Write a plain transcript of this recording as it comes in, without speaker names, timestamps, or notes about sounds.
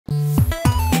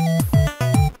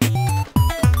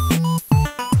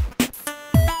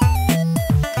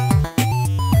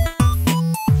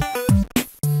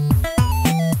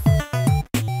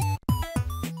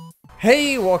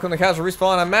Hey, welcome to Casual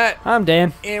Respawn. I'm Matt. I'm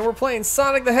Dan. And we're playing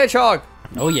Sonic the Hedgehog.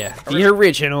 Oh yeah, the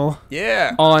original.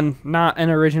 Yeah. On not an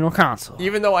original console.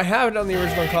 Even though I have it on the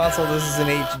original console, this is in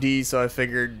HD, so I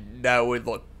figured that would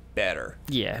look better.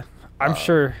 Yeah. I'm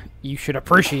sure you should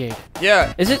appreciate it.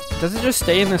 Yeah. Does it just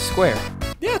stay in this square?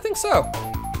 Yeah, I think so.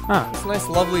 Huh. It's a nice,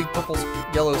 lovely purple,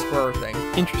 yellow square thing.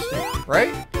 Interesting.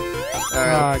 Right?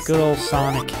 Alright. Good old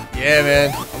Sonic. Yeah,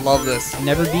 man. I love this.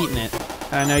 Never beaten it.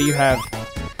 I know you have.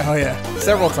 Oh yeah,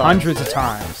 several times. Hundreds of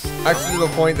times. Actually, to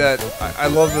the point that I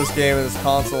love this game and this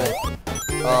console,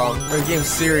 or the game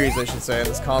series, I should say, and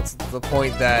this console to the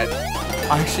point that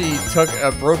I actually took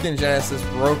a broken Genesis,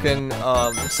 broken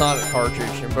Sonic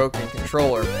cartridge, and broken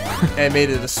controller, and made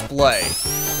a display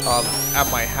at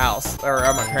my house, or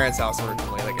at my parents' house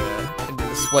originally, like in the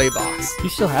display box. You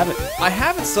still have it? I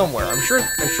have it somewhere. I'm sure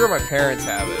my parents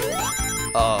have it.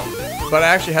 But I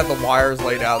actually had the wires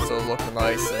laid out so it looked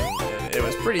nice, and it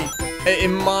was pretty,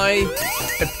 in my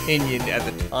opinion at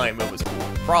the time, it was cool.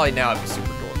 Probably now it'd be super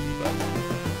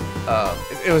dorky, but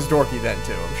it was dorky then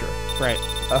too, I'm sure. Right.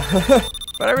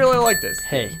 But I really like this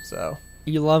Hey. game, so.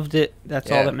 You loved it.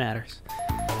 That's all that matters.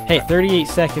 Hey, 38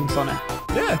 seconds on it.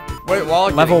 Yeah. Wait, while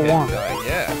Level 1.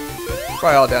 Yeah.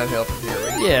 Probably all downhill from here.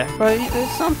 Right? Yeah, but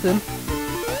it's something.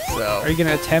 So. Are you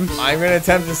gonna attempt? I'm gonna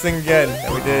attempt this thing again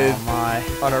that we did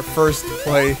on our first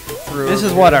playthrough. This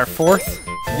is what, our fourth?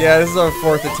 Yeah, this is our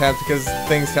fourth attempt because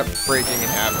things kept breaking and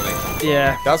happening.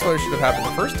 Yeah. That's what should have happened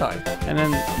the first time. And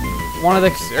then one of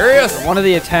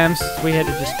the attempts we had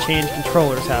to just change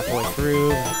controllers halfway through.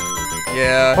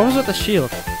 Yeah. What was with the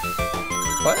shield?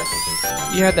 What?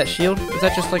 You had that shield? Is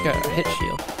that just like a hit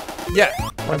shield? Yeah,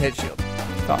 one hit shield.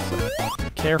 Thought so.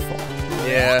 Careful.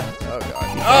 Yeah. Oh god.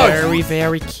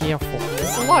 Very careful.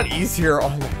 It's a lot easier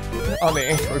on the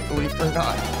Android, believe it or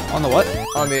not. On the what?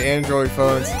 On the Android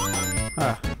phones.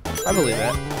 Huh. I believe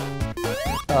that.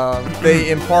 They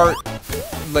in part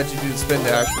let you do the spin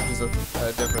dash, which is a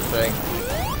different thing.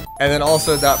 And then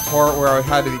also that part where I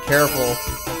had to be careful.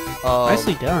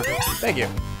 Nicely done. Thank you.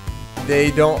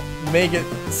 They don't make it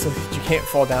so that you can't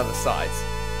fall down the sides.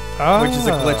 Oh. Which is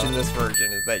a glitch in this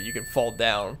version, is that you can fall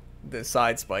down the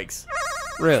side spikes.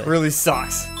 Really? It really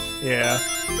sucks. Yeah.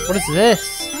 What is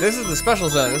this? This is the special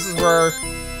zone. This is where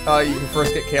you can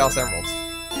first get Chaos Emeralds.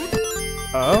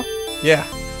 Oh? Yeah.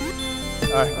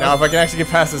 Now if I can actually get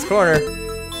past this corner,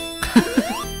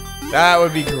 that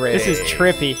would be great. This is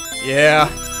trippy. Yeah.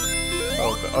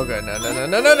 Oh god, no.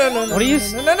 What are you?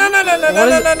 No.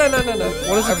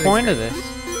 What is the point of this?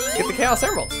 Get the Chaos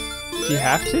Emeralds. Do you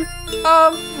have to?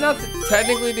 Not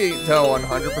technically to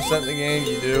 100% the game,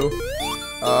 you do.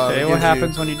 Okay, what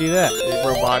happens when you do that?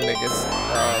 Robotnik is,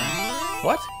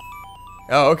 what?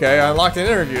 Oh, okay, I unlocked an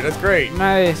interview, that's great.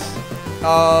 Nice.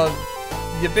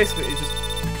 Yeah, basically, it just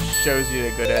shows you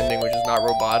a good ending, which is not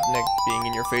Robotnik being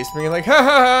in your face, being like, ha ha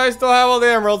ha, I still have all the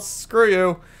emeralds, screw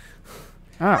you.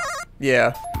 Ah.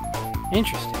 Yeah.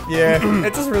 Interesting. Yeah,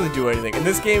 it doesn't really do anything. In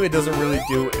this game, it doesn't really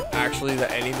do actually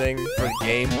anything for the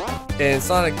game. In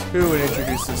Sonic 2, it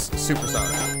introduces Super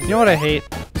Sonic. You know what I hate?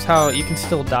 Is how you can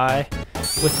still die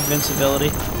with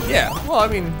invincibility. Yeah, well, I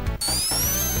mean,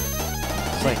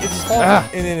 it's like it's falling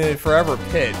in a forever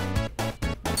pit.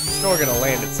 You're still gonna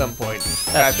land at some point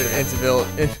after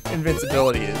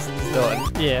invincibility is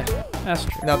done. Yeah, that's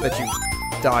true. Not that you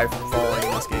die from falling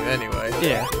in this game anyway.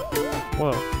 Yeah.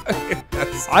 Whoa.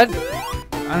 I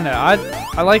don't know.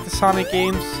 I like the Sonic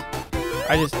games.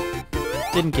 I just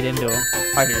didn't get into them.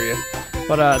 I hear you.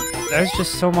 But there's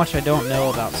just so much I don't know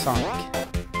about Sonic.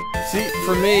 See,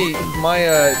 for me, my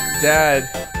dad,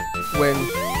 when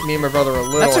me and my brother were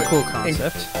little. That's a cool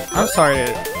concept. I'm sorry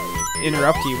to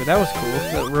interrupt you, but that was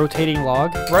cool. The rotating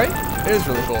log. Right? It is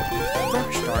really cool.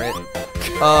 Gosh darn it.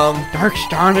 Dark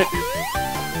darn it.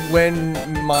 When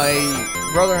my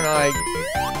brother and I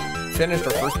finished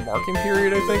our first marking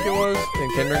period, I think it was, in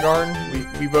kindergarten,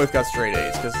 we both got straight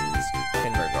A's because it's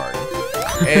kindergarten.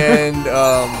 And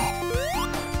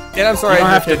I'm sorry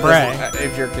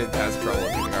if your kid has trouble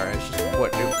in kindergarten. It's just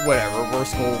whatever.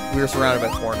 We were surrounded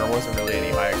by porn. There wasn't really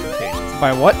any high expectations.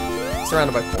 By what?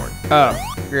 Surrounded by porn. Oh.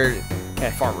 We're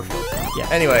at Farmer Field. Yeah.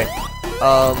 Anyway,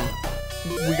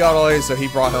 we got all A's, so he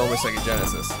brought home a Sega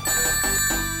Genesis.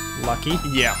 Lucky.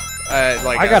 Yeah.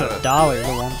 I got $1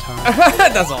 the one time.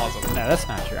 That's awesome. No, that's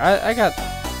not true. I got.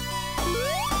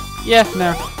 Yeah,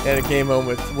 no. And it came home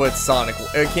with Sonic.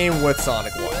 It came with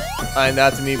Sonic 1, and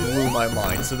that to me blew my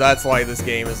mind. So that's why this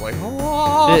game is like.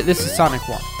 Oh. This is Sonic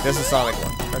 1. This is Sonic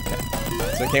 1. Okay.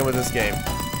 So it came with this game.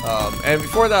 And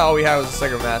before that, all we had was a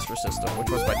Sega Master System, which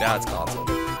was my dad's console.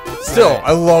 Still,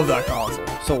 I love that console.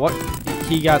 So what?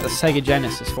 He got the Sega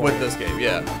Genesis for with it. this game,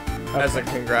 yeah. as a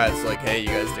congrats, like, hey, you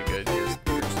guys did good. Here's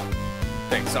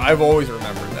thing. So I've always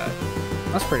remembered that.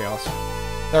 That's pretty awesome.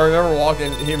 I remember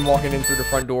him walking in through the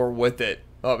front door with it.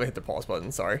 Oh, I hit the pause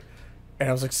button. Sorry. And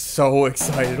I was like so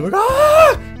excited. I'm like,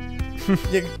 ah!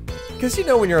 Yeah, because you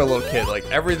know when you're a little kid, like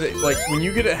everything, like when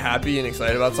you get happy and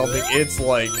excited about something, it's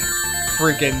like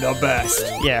freaking the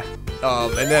best. Yeah.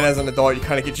 And then as an adult, you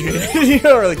kind of get jaded. You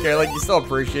don't really care. Like you still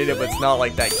appreciate it, but it's not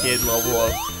like that kid level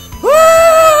of.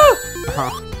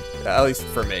 Ah! At least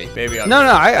for me. Maybe I'm. No,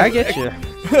 I get you.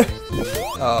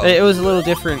 It was a little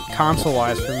different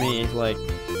console-wise for me. Like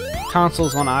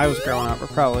consoles when I was growing up were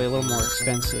probably a little more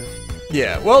expensive.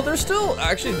 Yeah. Well, there's still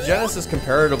actually Genesis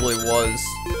comparatively was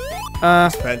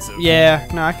expensive. Yeah.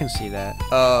 No, I can see that.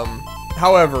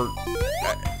 However,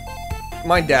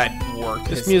 my dad worked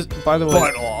This music, by the way,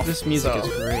 butt off, this music so. is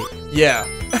great. Yeah,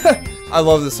 I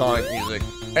love the Sonic music.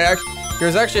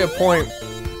 There's actually a point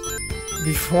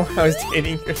before I was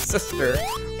dating your sister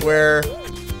where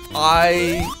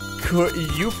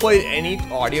you played any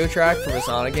audio track from a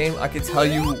Sonic game, I could tell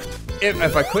you,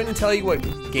 if I couldn't tell you what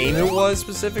game it was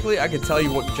specifically, I could tell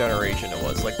you what generation it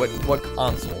was, like what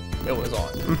console it was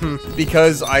on.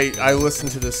 Because I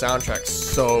listened to the soundtrack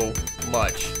so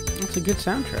much. It's a good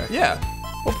soundtrack. Yeah.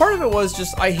 Well, part of it was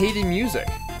just I hated music.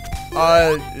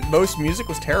 Most music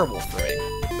was terrible for me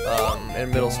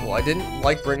in middle school. I didn't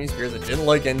like Britney Spears. I didn't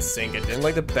like NSYNC. I didn't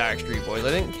like the Backstreet Boys.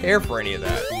 I didn't care for any of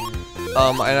that.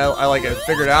 And I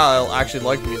figured out I actually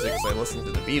liked music because I listened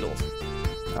to the Beatles.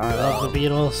 I love the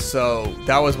Beatles. So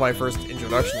that was my first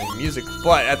introduction to music.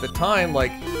 But at the time,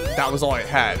 like that was all I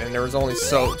had, and there was only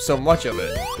so much of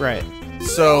it. Right.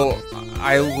 So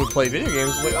I would play video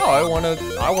games like, oh, I want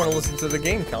to listen to the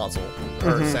game console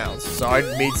or sounds. So I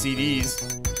made CDs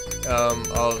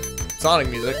of Sonic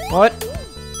music. What?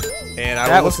 And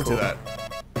I would listen to that.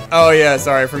 Oh yeah,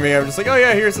 sorry for me. I'm just like, oh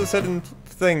yeah, here's this hidden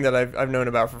thing that I've known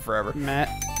about for forever. Matt.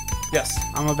 Yes.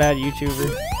 I'm a bad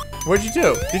YouTuber. What'd you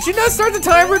do? Did you not start the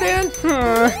timer, Dan?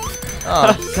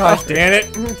 Oh, gosh damn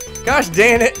it. Gosh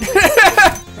damn it.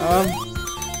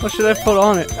 What should I put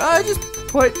on it? I just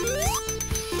put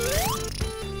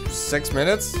 6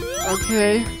 minutes.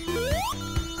 Okay.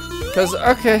 Because,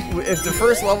 if the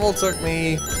first level took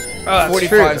me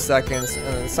 45 seconds,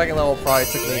 and the second level probably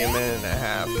took me a minute and a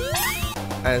half,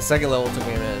 and the second level took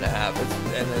me a minute and a half,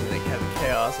 and then they had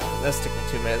chaos, and this took me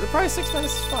 2 minutes. Probably 6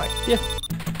 minutes is fine. Yeah.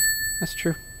 That's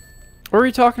true. What were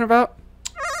we talking about?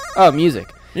 Oh, music.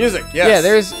 Music, yes.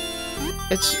 Yeah,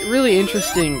 it's really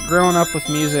interesting growing up with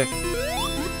music.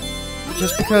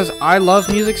 Just because I love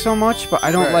music so much, but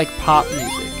I don't like pop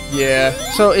music. Yeah.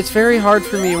 So it's very hard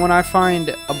for me when I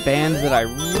find a band that I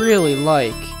really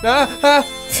like.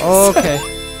 Okay.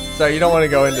 So you don't want to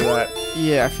go into that.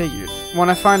 Yeah, I figured. When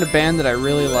I find a band that I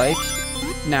really like,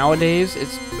 nowadays,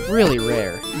 it's really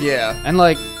rare. Yeah. And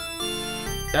like,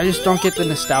 I just don't get the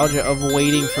nostalgia of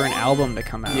waiting for an album to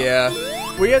come out. Yeah.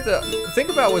 Well, you have to think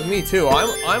about with me too.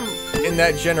 I'm in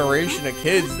that generation of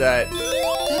kids that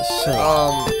It's so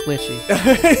glitchy.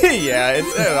 yeah,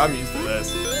 I'm used to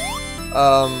this.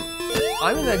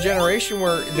 I'm in that generation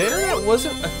where the internet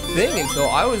wasn't a thing until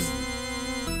I was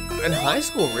in high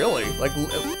school, really. Like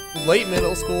late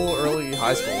middle school, early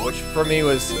high school, which for me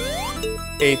was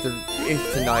 8th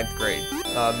to 9th grade.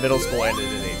 Middle school ended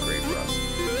in 8th grade for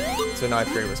us. So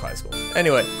 9th grade was high school.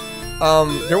 Anyway,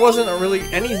 there wasn't really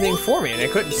anything for me, and I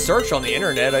couldn't search on the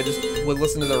internet. I just would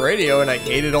listen to the radio, and I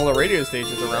hated all the radio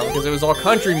stations around because it was all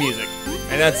country music,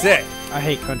 and that's it. I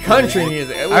hate country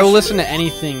music. I will listen to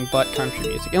anything but country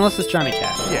music, unless it's Johnny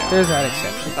Cash. Yeah. There's that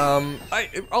exception.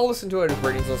 I'll listen to it if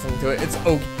Brady's listening to it. It's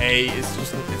okay. It's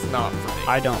just, it's not for me.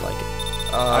 I don't like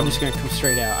it. I'm just gonna come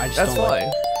straight out. I just that's don't fine.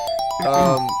 like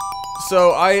it.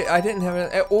 So I didn't have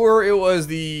it, or it was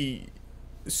the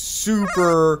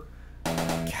super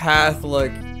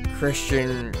Catholic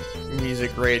Christian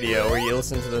music radio where you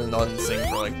listen to the nuns sing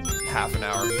for like half an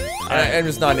hour. I'm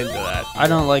just not into that. I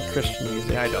don't like Christian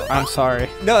music. I don't. I'm sorry.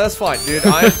 No, that's fine, dude.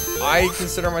 I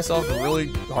consider myself a really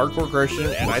hardcore Christian,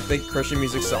 and I think Christian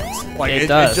music sucks. Like it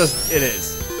does. It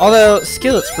is. Although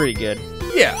Skillet's pretty good.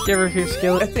 Yeah. You ever hear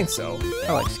Skillet? I think so.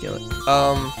 I like Skillet.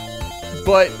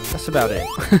 But that's about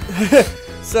it.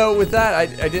 So with that, I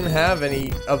didn't have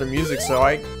any other music, so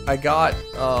I got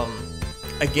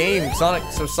a game, Sonic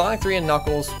 3 and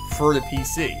Knuckles for the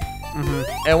PC.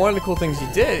 And one of the cool things you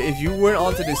did, if you went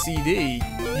onto the CD,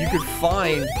 you could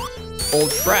find old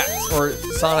tracks, or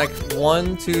Sonic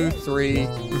 1, 2, 3,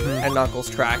 and Knuckles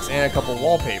tracks, and a couple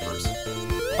wallpapers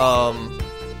on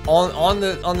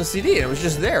the CD, and it was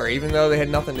just there, even though they had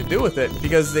nothing to do with it,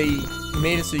 because they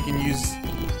made it so you can use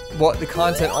the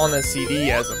content on the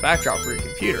CD as a backdrop for your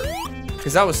computer.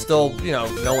 because that was still, you know,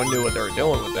 no one knew what they were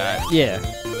doing with that. Yeah.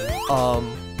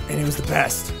 And it was the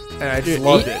best, and I just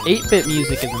loved it. 8-bit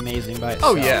music is amazing by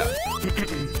itself. Oh yeah.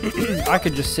 I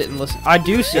could just sit and listen. I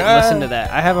do sit and listen to that.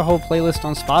 I have a whole playlist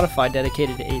on Spotify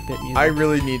dedicated to 8-bit music. I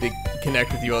really need to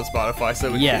connect with you on Spotify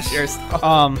so we can share stuff.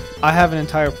 I have an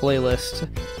entire playlist.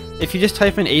 If you just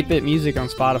type in 8-bit music on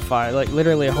Spotify, like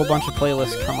literally a whole bunch of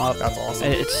playlists come up. That's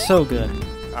awesome. It's so good.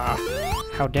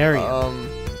 How dare you?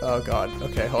 Oh god.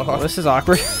 Okay, hold on. Well, this is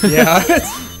awkward. Yeah,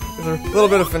 it's a little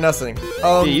bit of finessing.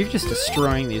 Dude, you're just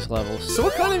destroying these levels. So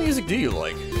what kind of music do you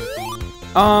like?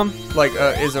 Like,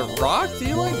 is it rock? Do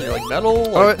you like? Do you like metal?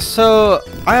 Like... So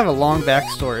I have a long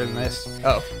backstory in this.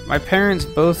 Oh. My parents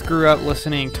both grew up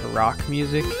listening to rock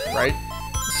music. Right.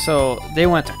 So they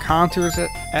went to concerts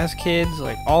as kids,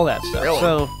 like all that stuff. Really?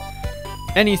 So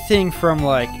anything from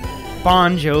like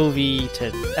Bon Jovi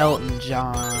to Elton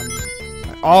John,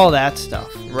 all that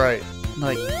stuff. Right.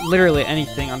 Like literally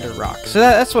anything under rock. So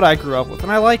that's what I grew up with,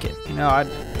 and I like it. You know,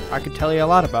 I could tell you a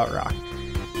lot about rock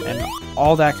and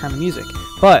all that kind of music.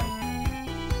 But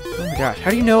oh my gosh, how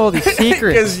do you know all these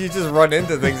secrets? Because you just run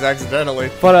into things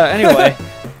accidentally. But anyway,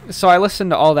 so I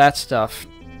listened to all that stuff.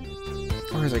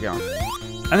 Where's it going?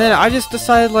 And then I just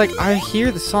decided, like, I hear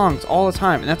the songs all the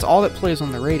time, and that's all that plays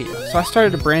on the radio. So I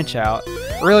started to branch out.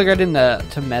 I really got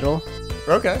into metal.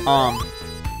 Okay. I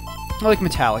like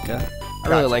Metallica. I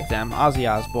really like them. Ozzy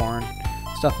Osbourne,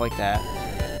 stuff like that.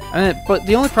 And then, but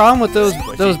the only problem with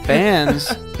those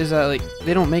bands is that like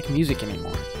they don't make music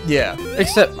anymore. Yeah.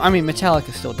 Except, I mean,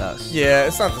 Metallica still does. Yeah,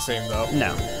 it's not the same though.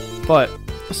 No. But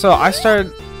so I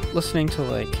started listening to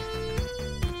like,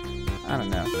 I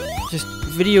don't know, just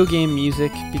video game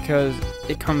music because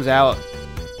it comes out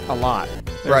a lot.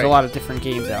 There's a lot of different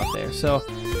games out there. So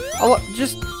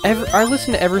I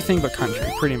listen to everything but country,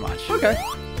 pretty much. Okay.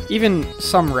 Even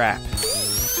some rap.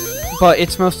 But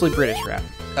it's mostly British rap.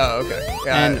 Oh, okay.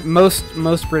 Yeah, and most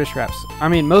British raps, I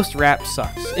mean, most rap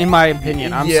sucks, in my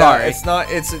opinion. I'm yeah, sorry.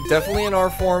 It's definitely an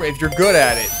art form if you're good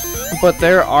at it. But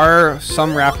there are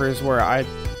some rappers where I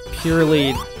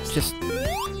purely just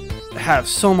have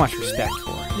so much respect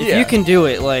for. If you can do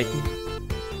it, like,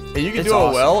 you can do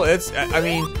it well. I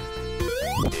mean,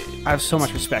 I have so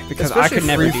much respect because I could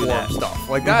never do that stuff.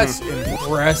 Like that's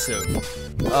impressive.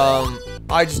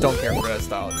 I just don't care for that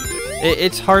style of music.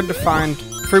 It's hard to find.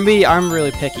 For me, I'm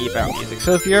really picky about music.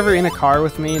 So if you're ever in a car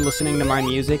with me listening to my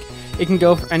music, it can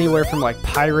go anywhere from like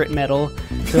pirate metal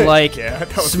to like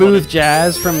smooth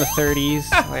jazz from the 30s.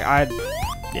 Like I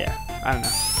don't know.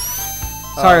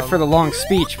 Sorry for the long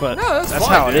speech, but that's fine,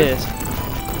 how it is.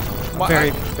 I'm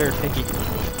very picky.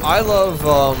 I love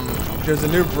there's a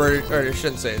new British, or I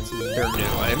shouldn't say they're new.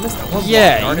 I missed that one.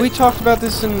 Yeah, we talked about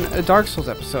this in a Dark Souls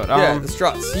episode. Yeah, the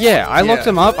Struts. Yeah, I looked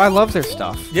them up. I love their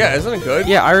stuff. Yeah, isn't it good?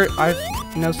 Yeah, I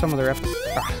know some of their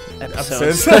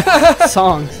episodes.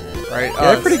 Songs. Right?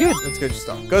 Yeah, they're pretty good. It's good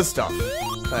stuff. Good stuff,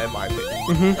 in my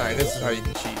opinion. Alright, this is how you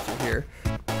can cheat through here.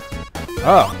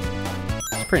 Oh.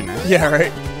 It's pretty nice. Yeah,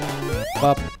 right?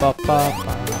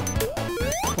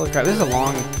 Holy crap, this is a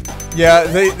long... Yeah,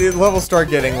 the levels start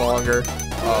getting longer.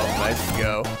 Oh, nice to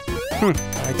go.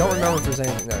 I don't remember if there's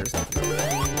anything there. There's nothing over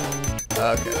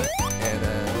there. Okay. And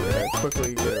then we're going to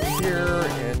quickly get over here,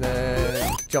 and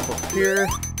then jump up here.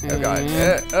 Oh, God.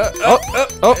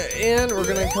 And we're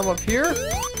going to come up here,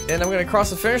 and I'm going to cross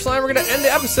the finish line. We're going to end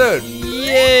the episode.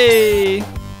 Yay!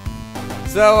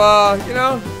 So, you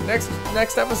know,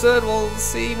 next episode, we'll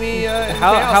see me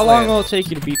How long will it take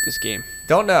you to beat this game?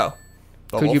 Don't know.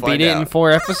 Could you beat it in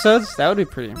 4 episodes? That would be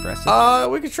pretty impressive.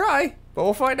 We could try, but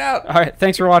we'll find out. All right,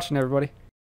 thanks for watching, everybody.